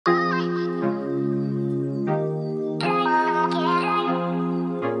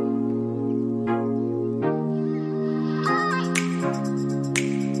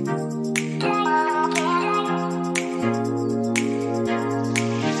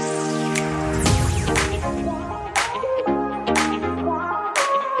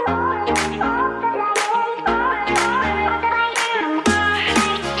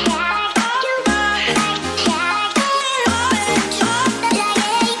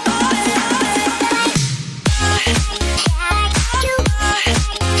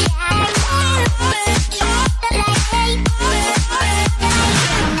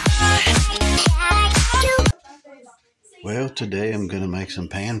make some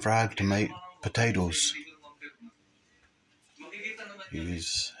pan-fried tomato potatoes.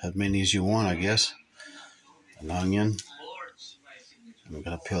 Use as many as you want, I guess. An onion. I'm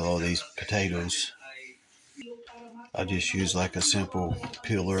gonna peel all these potatoes. I just use like a simple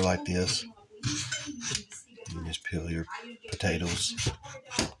peeler like this. You just peel your potatoes.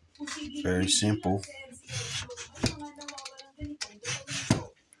 Very simple.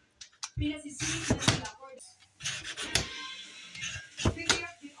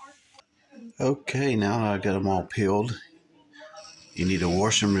 Okay, now I got them all peeled. You need to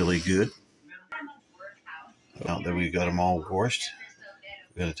wash them really good. Now that we've got them all washed,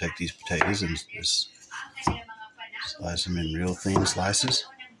 we're going to take these potatoes and just slice them in real thin slices.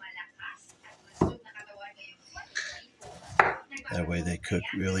 That way they cook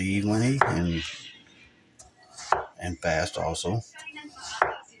really evenly and fast also.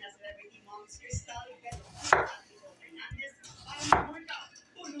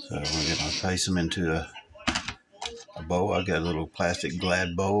 So I'm going to place them into a bowl. I got a little plastic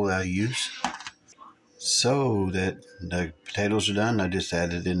Glad bowl that I use. So that the potatoes are done, I just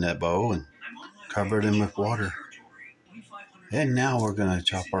added in that bowl and covered them with water. And now we're going to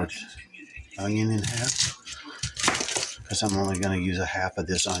chop our onion in half, because I'm only going to use a half of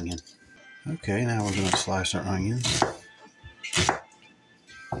this onion. Okay, now we're going to slice our onions.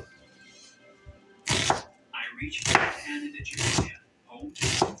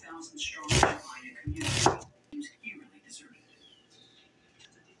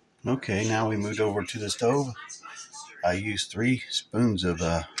 Okay, now we moved over to the stove. I used 3 spoons of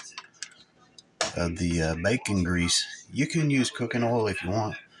the bacon grease. You can use cooking oil if you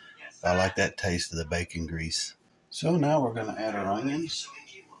want. I like that taste of the bacon grease. So now we're going to add our onions.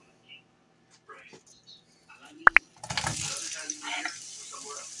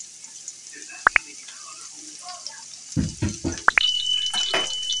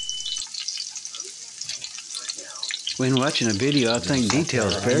 When watching a video, I think detail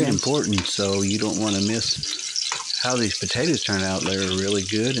is very important, so you don't want to miss how these potatoes turn out. They're really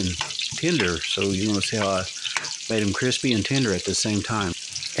good and tender, so you want to see how I made them crispy and tender at the same time.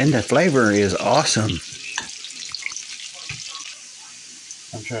 And the flavor is awesome.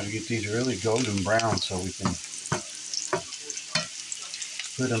 I'm trying to get these really golden brown so we can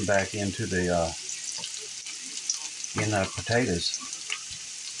put them back into the potatoes.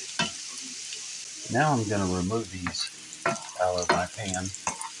 Now I'm going to remove these out of my pan.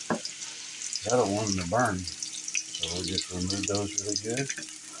 I don't want them to burn. So we'll just remove those really good.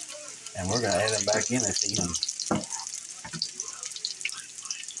 And we're going to add them back in at the end.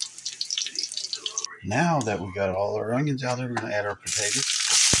 Now that we got all our onions out there, we're going to add our potatoes.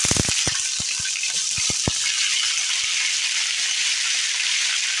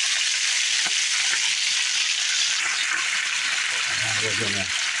 Now we're going to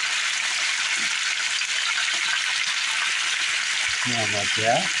like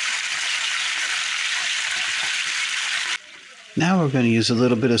that. Now we're going to use a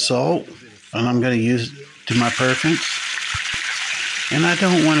little bit of salt, and I'm going to use it to my preference. And I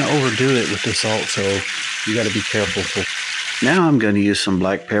don't want to overdo it with the salt, so you got to be careful. Now I'm going to use some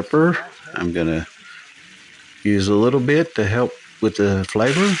black pepper. I'm going to use a little bit to help with the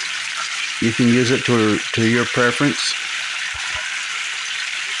flavor. You can use it to your preference.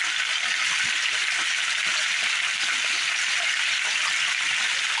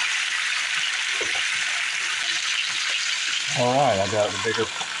 All right, I got a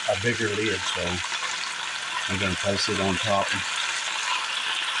bigger lid, so I'm going to place it on top.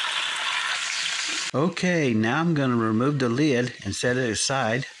 Okay, now I'm going to remove the lid and set it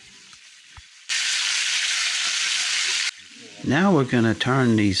aside. Now we're going to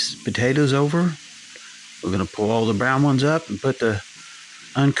turn these potatoes over. We're going to pull all the brown ones up and put the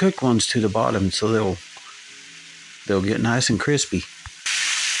uncooked ones to the bottom so they'll get nice and crispy.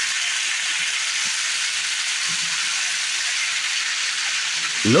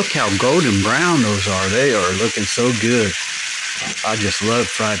 Look how golden brown those are. They are looking so good. I just love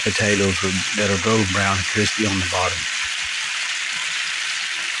fried potatoes that are golden brown and crispy on the bottom.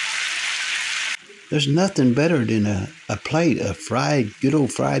 There's nothing better than a plate of good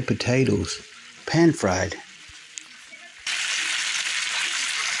old fried potatoes, pan fried.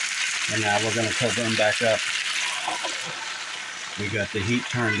 And now we're going to cover them back up. We got the heat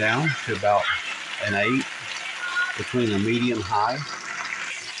turned down to about an 8, between a medium high.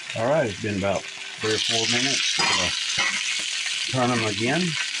 All right, it's been about 3 or 4 minutes. Turn them again.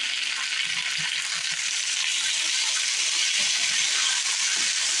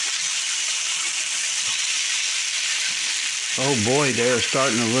 Oh boy, they're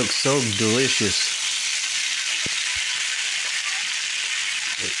starting to look so delicious.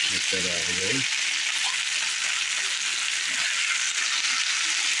 Let's get that out of the way.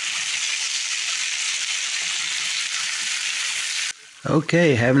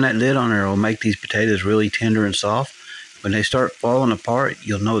 Okay, having that lid on there will make these potatoes really tender and soft. When they start falling apart,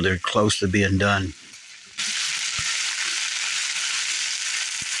 you'll know they're close to being done.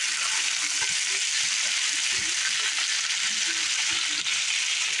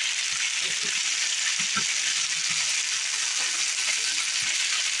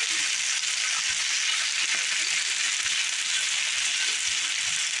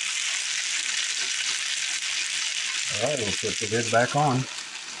 All right, we'll put the lid back on.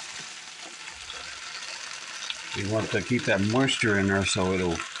 We want to keep that moisture in there so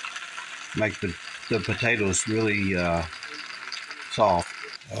it'll make the potatoes really soft.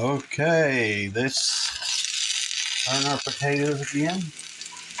 Okay, let's turn our potatoes again.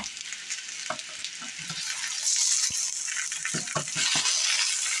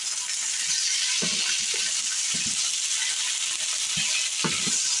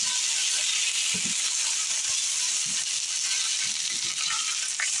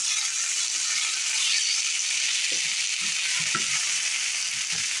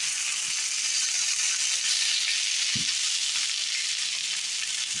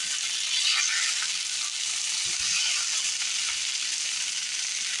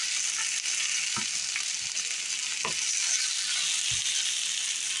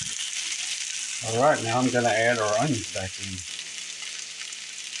 All right, now I'm going to add our onions back in.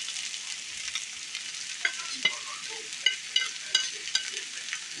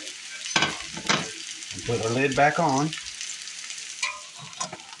 And put our lid back on.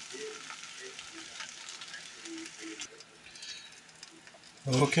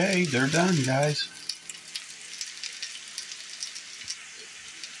 Okay, they're done, guys.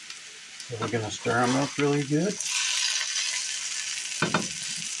 So we're going to stir them up really good.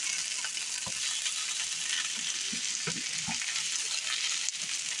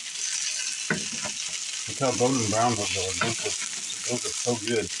 Look how golden brown those are. Those are so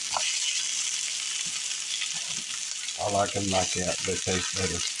good. I like them like that. They taste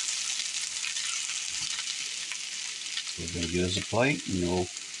better. We're going to get us a plate and we'll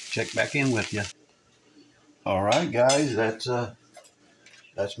check back in with you. All right, guys, that's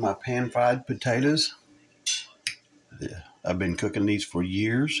my pan-fried potatoes. Yeah, I've been cooking these for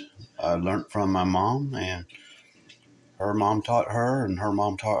years. I learned from my mom, and her mom taught her, and her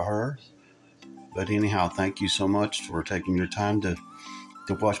mom taught her. But anyhow, thank you so much for taking your time to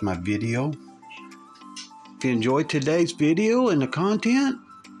watch my video. If you enjoyed today's video and the content,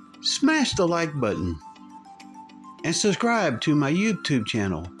 smash the like button and subscribe to my YouTube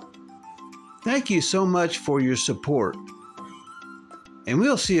channel. Thank you so much for your support, and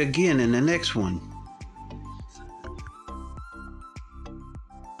we'll see you again in the next one.